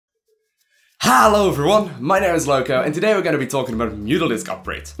Hello everyone, my name is Lowko and today we're going to be talking about Mutalisk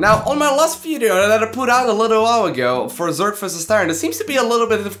upgrades. Now, on my last video that I put out a little while ago for Zerg vs Terran, there seems to be a little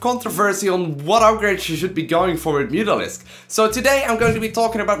bit of controversy on what upgrades you should be going for with Mutalisk. So today I'm going to be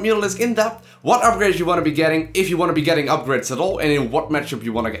talking about Mutalisk in depth, what upgrades you want to be getting, if you want to be getting upgrades at all, and in what matchup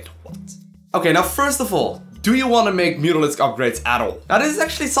you want to get what. Okay, now first of all, do you want to make Mutalisk upgrades at all? Now this is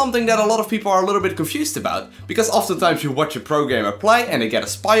actually something that a lot of people are a little bit confused about, because oftentimes you watch a pro gamer play and they get a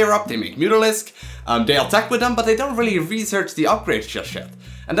Spire up, they make Mutalisk, they attack with them, but they don't really research the upgrades just yet.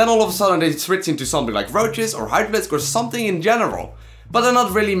 And then all of a sudden they switch into something like Roaches or Mutalisk or something in general. But they're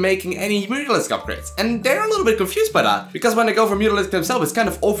not really making any Mutalisk upgrades. And they're a little bit confused by that, because when they go for Mutalisk themselves, it's kind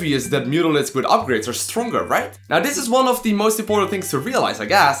of obvious that Mutalisk with upgrades are stronger, right? Now this is one of the most important things to realize, I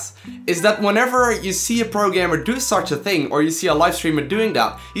guess, is that whenever you see a pro gamer do such a thing, or you see a live streamer doing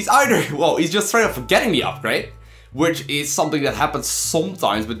that, he's either, well, he's just straight up forgetting the upgrade, which is something that happens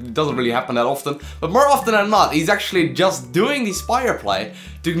sometimes, but it doesn't really happen that often. But more often than not, he's actually just doing the Spire play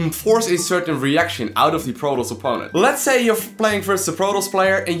to force a certain reaction out of the Protoss opponent. Let's say you're playing versus a Protoss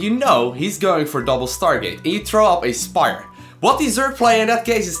player and you know he's going for double Stargate, and you throw up a Spire. What the Zerg player in that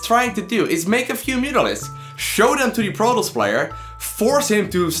case is trying to do is make a few Mutalisks, show them to the Protoss player, force him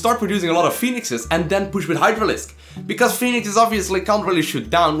to start producing a lot of Phoenixes, and then push with Mutalisk. Because Phoenixes obviously can't really shoot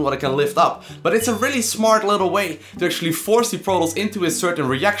down what it can lift up, but it's a really smart little way to actually force the Protoss into a certain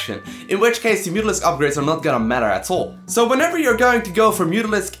reaction, in which case the Mutalisk upgrades are not gonna matter at all. So whenever you're going to go for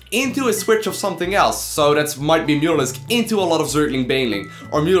Mutalisk into a switch of something else, so that might be Mutalisk into a lot of Zergling Baneling,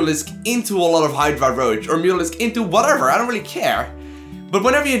 or Mutalisk into a lot of Hydra Roach, or Mutalisk into whatever, I don't really care. But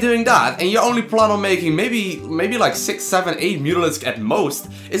whenever you're doing that, and you only plan on making maybe like 6, 7, 8 Mutalisks at most,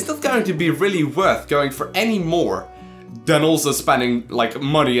 it's not going to be really worth going for any more than also spending like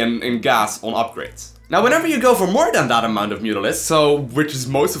money and gas on upgrades. Now whenever you go for more than that amount of Mutalisks, so which is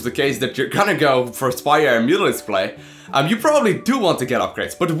most of the case that you're gonna go for Spire and Mutalisk play, you probably do want to get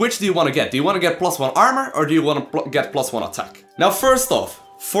upgrades, but which do you want to get? Do you want to get +1 armor, or do you want to get +1 attack? Now first off,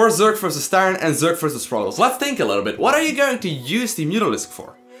 for Zerg vs Terran and Zerg vs Protoss, let's think a little bit. What are you going to use the Mutalisk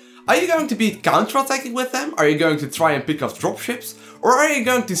for? Are you going to be counter-attacking with them? Are you going to try and pick off dropships? Or are you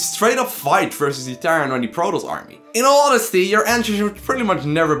going to straight up fight versus the Terran or the Protoss army? In all honesty, your answer should pretty much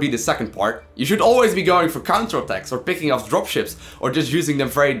never be the second part. You should always be going for counterattacks or picking off dropships or just using them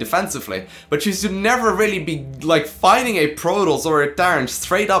very defensively. But you should never really be like fighting a Protoss or a Terran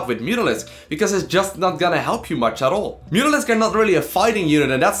straight up with Mutalisk, because it's just not gonna help you much at all. Mutalisk are not really a fighting unit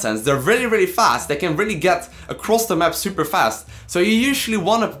in that sense. They're really fast. They can really get across the map super fast. So you usually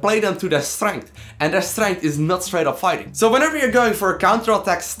want to play them to their strength, and their strength is not straight up fighting. So whenever you're going for a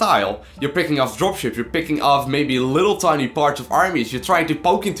counterattack style, you're picking off dropships, you're picking off maybe little tiny parts of armies, you're trying to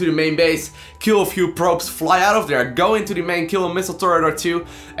poke into the main base, kill a few probes, fly out of there, go into the main, kill a missile turret or two,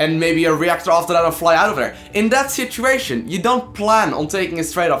 and maybe a reactor after that and fly out of there. In that situation, you don't plan on taking a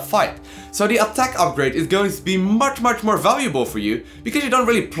straight up fight. So the attack upgrade is going to be much more valuable for you, because you don't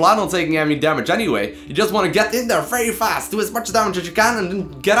really plan on taking any damage anyway. You just want to get in there very fast, do as much damage as you can, and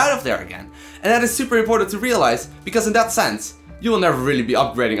then get out of there again. And that is super important to realize, because in that sense, you will never really be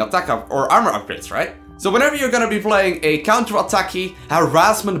upgrading attack or armor upgrades, right? So whenever you're gonna be playing a counter-attacky,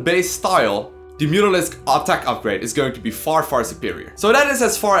 harassment-based style, the Mutalisk attack upgrade is going to be far superior. So that is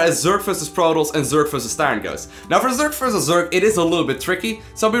as far as Zerg vs Protoss and Zerg vs Terran goes. Now for Zerg vs Zerg, it is a little bit tricky,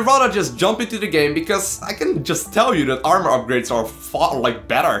 so we'd rather just jump into the game, because I can just tell you that armor upgrades are far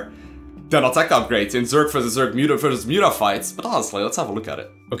better than attack upgrades in Zerg vs Zerg, Muta vs Muta fights. But honestly, let's have a look at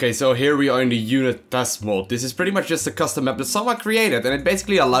it. Okay, so here we are in the unit test mode. This is pretty much just a custom map that someone created, and it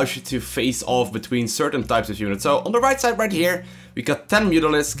basically allows you to face off between certain types of units. So on the right side right here, we got 10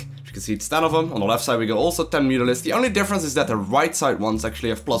 Mutalisk. You can see it's 10 of them. On the left side we got also 10 Mutalisks. The only difference is that the right side ones actually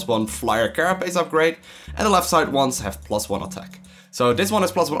have +1 flyer carapace upgrade, and the left side ones have +1 attack. So this one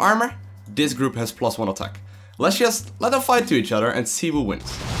has +1 armor, this group has +1 attack. Let's just let them fight to each other and see who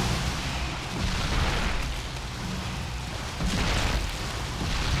wins.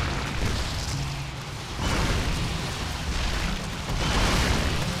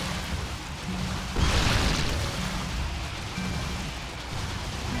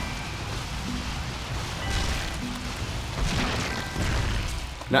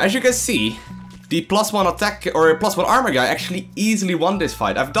 Now as you can see, the +1 attack or +1 armor guy actually easily won this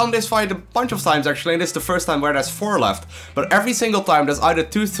fight. I've done this fight a bunch of times actually, and this is the first time where there's 4 left. But every single time there's either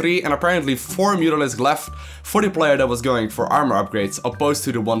 2, 3 and apparently 4 Mutalisks left for the player that was going for armor upgrades, opposed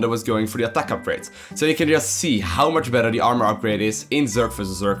to the one that was going for the attack upgrades. So you can just see how much better the armor upgrade is in Zerg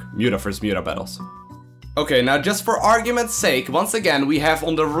vs Zerg, Muta vs Muta battles. Okay, now just for argument's sake, once again, we have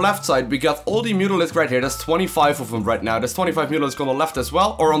on the left side, we got all the Mutalisks right here. There's 25 of them right now. There's 25 Mutalisks on the left as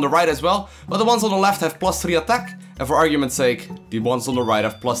well, or on the right as well. But the ones on the left have +3 attack, and for argument's sake, the ones on the right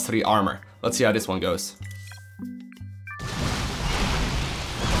have +3 armor. Let's see how this one goes.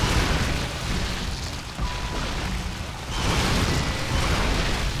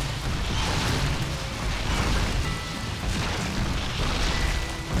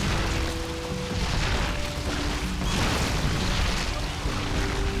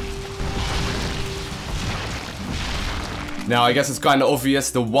 Now, I guess it's kinda obvious,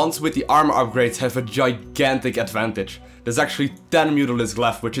 the ones with the armor upgrades have a gigantic advantage. There's actually 10 Mutalisks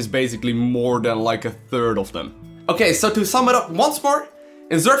left, which is basically more than like a third of them. Okay, so to sum it up once more,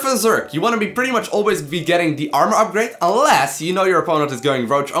 in Zerg vs Zerg, you wanna be pretty much always be getting the armor upgrade, unless you know your opponent is going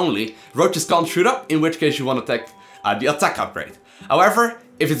roach only. Roaches can't shoot up, in which case you wanna take the attack upgrade. However,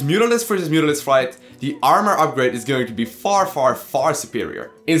 if it's Mutalisk versus Mutalisk fight, the armor upgrade is going to be far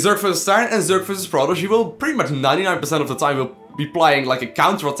superior. In Zerg vs Terran and Zerg vs Protoss, you will pretty much 99% of the time will be playing like a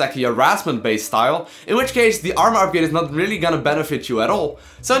counter-attacky harassment based style, in which case the armor upgrade is not really gonna benefit you at all.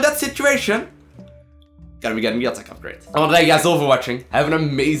 So in that situation, gotta be getting the attack upgrade. I wanna thank you guys all for watching. Have an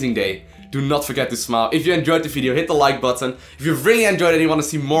amazing day. Do not forget to smile. If you enjoyed the video, hit the like button. If you really enjoyed it and you want to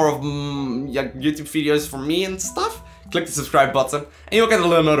see more of YouTube videos from me and stuff, click the subscribe button and you'll get a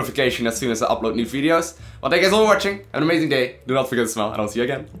little notification as soon as I upload new videos. Well, thank you guys all for watching. Have an amazing day. Do not forget to smile and I'll see you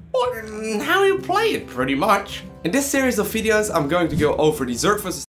again. Or how you play it, pretty much. In this series of videos, I'm going to go over the Zerg vs